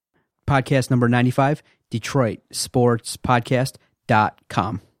podcast number 95,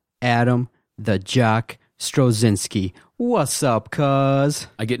 DetroitSportsPodcast.com. Adam the Jock Strozinski. What's up, cuz?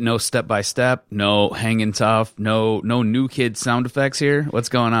 I get no step-by-step, no hanging tough, no new kid sound effects here. What's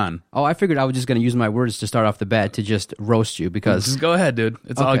going on? Oh, I figured I was just going to use my words to start off the bat to just roast you because... Just go ahead, dude.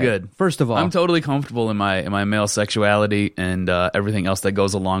 It's all good. First of all... I'm totally comfortable in my male sexuality and everything else that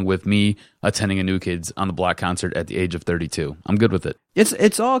goes along with me attending a New Kids on the Block concert at the age of 32. I'm good with it.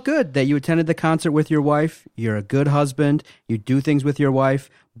 It's all good that you attended the concert with your wife. You're a good husband. You do things with your wife,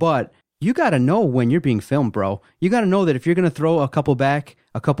 but... You got to know when you're being filmed, bro. You got to know that if you're going to throw a couple back,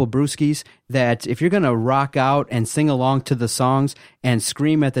 a couple brewskis, that if you're going to rock out and sing along to the songs and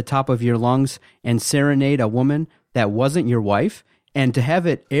scream at the top of your lungs and serenade a woman that wasn't your wife, and to have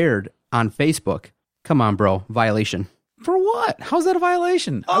it aired on Facebook, come on, bro, violation. For what? How's that a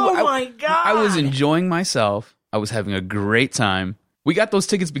violation? My God. I was enjoying myself. I was having a great time. We got those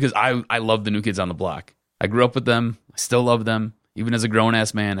tickets because I love the New Kids on the Block. I grew up with them. I still love them. Even as a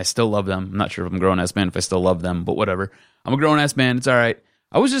grown-ass man, I still love them. I'm not sure if I'm a grown-ass man if I still love them, but whatever. I'm a grown-ass man. It's all right.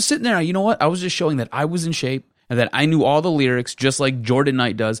 I was just sitting there. You know what? I was just showing that I was in shape and that I knew all the lyrics just like Jordan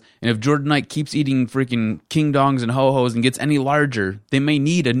Knight does. And if Jordan Knight keeps eating freaking King Dongs and Ho-Hos and gets any larger, they may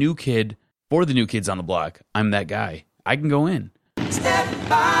need a new kid for the New Kids on the Block. I'm that guy. I can go in. Step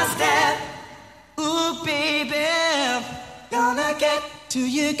by step, ooh, baby, gonna get to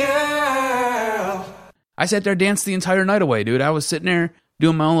you, girl. I sat there, danced the entire night away, dude. I was sitting there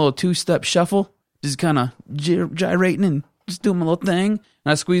doing my own little two-step shuffle, just kind of gyrating and just doing my little thing.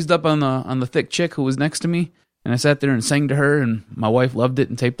 And I squeezed up on the thick chick who was next to me, and I sat there and sang to her, and my wife loved it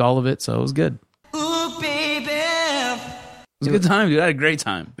and taped all of it, so it was good. Ooh, baby. It was a good time, dude. I had a great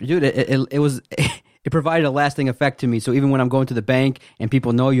time. Dude, it was... It provided a lasting effect to me. So even when I'm going to the bank and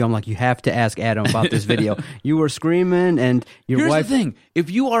people know you, I'm like, you have to ask Adam about this video. You were screaming and your wife... Here's the thing. If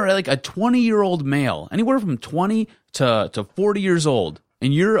you are like a 20-year-old male, anywhere from 20 to 40 years old,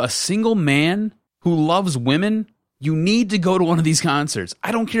 and you're a single man who loves women, you need to go to one of these concerts.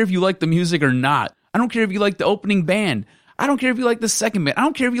 I don't care if you like the music or not. I don't care if you like the opening band. I don't care if you like the second band. I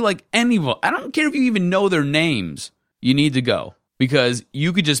don't care if you like any of them. I don't care if you even know their names. You need to go. Because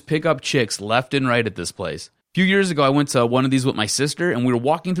you could just pick up chicks left and right at this place. A few years ago, I went to one of these with my sister, and we were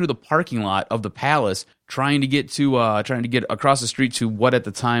walking through the parking lot of the Palace, trying to get across the street to what at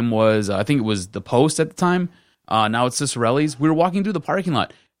the time was, I think it was the Post at the time. Now it's Cicerelli's. We were walking through the parking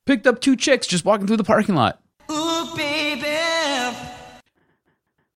lot, picked up two chicks just walking through the parking lot.